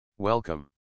Welcome.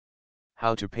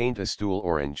 How to paint a stool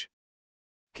orange.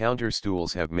 Counter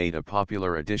stools have made a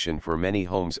popular addition for many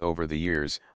homes over the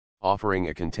years, offering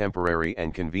a contemporary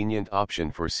and convenient option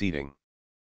for seating.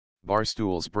 Bar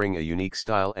stools bring a unique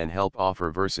style and help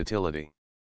offer versatility.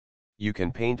 You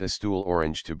can paint a stool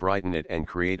orange to brighten it and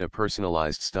create a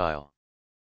personalized style.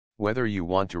 Whether you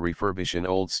want to refurbish an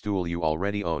old stool you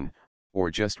already own, or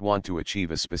just want to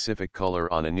achieve a specific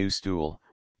color on a new stool,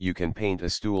 you can paint a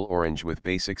stool orange with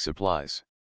basic supplies.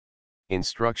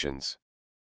 Instructions.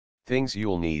 Things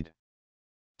you'll need: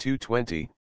 220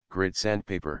 grit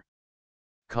sandpaper,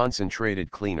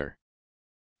 concentrated cleaner,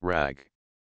 rag,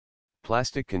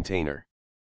 plastic container,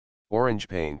 orange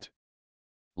paint,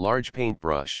 large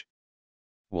paintbrush.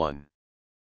 1.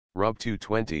 Rub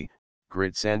 220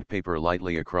 grit sandpaper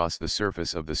lightly across the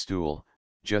surface of the stool,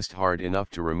 just hard enough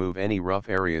to remove any rough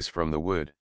areas from the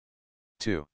wood.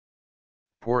 2.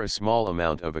 Pour a small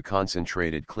amount of a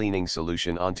concentrated cleaning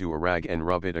solution onto a rag and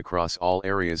rub it across all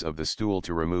areas of the stool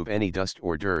to remove any dust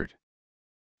or dirt.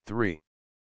 3.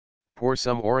 Pour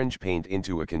some orange paint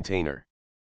into a container.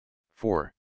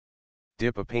 4.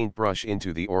 Dip a paintbrush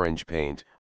into the orange paint,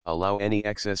 allow any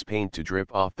excess paint to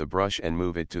drip off the brush and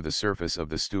move it to the surface of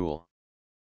the stool.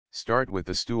 Start with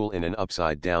the stool in an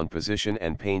upside down position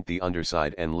and paint the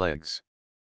underside and legs.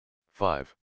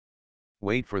 5.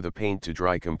 Wait for the paint to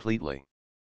dry completely.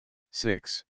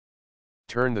 6.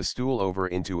 Turn the stool over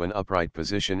into an upright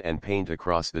position and paint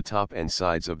across the top and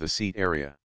sides of the seat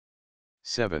area.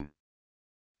 7.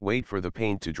 Wait for the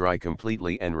paint to dry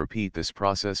completely and repeat this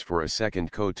process for a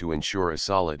second coat to ensure a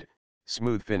solid,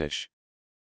 smooth finish.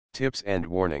 Tips and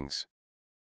warnings.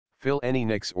 Fill any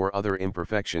nicks or other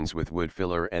imperfections with wood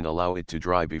filler and allow it to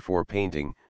dry before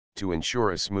painting, to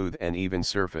ensure a smooth and even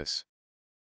surface.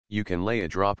 You can lay a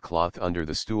drop cloth under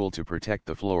the stool to protect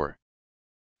the floor.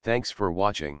 Thanks for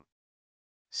watching.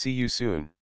 See you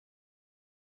soon.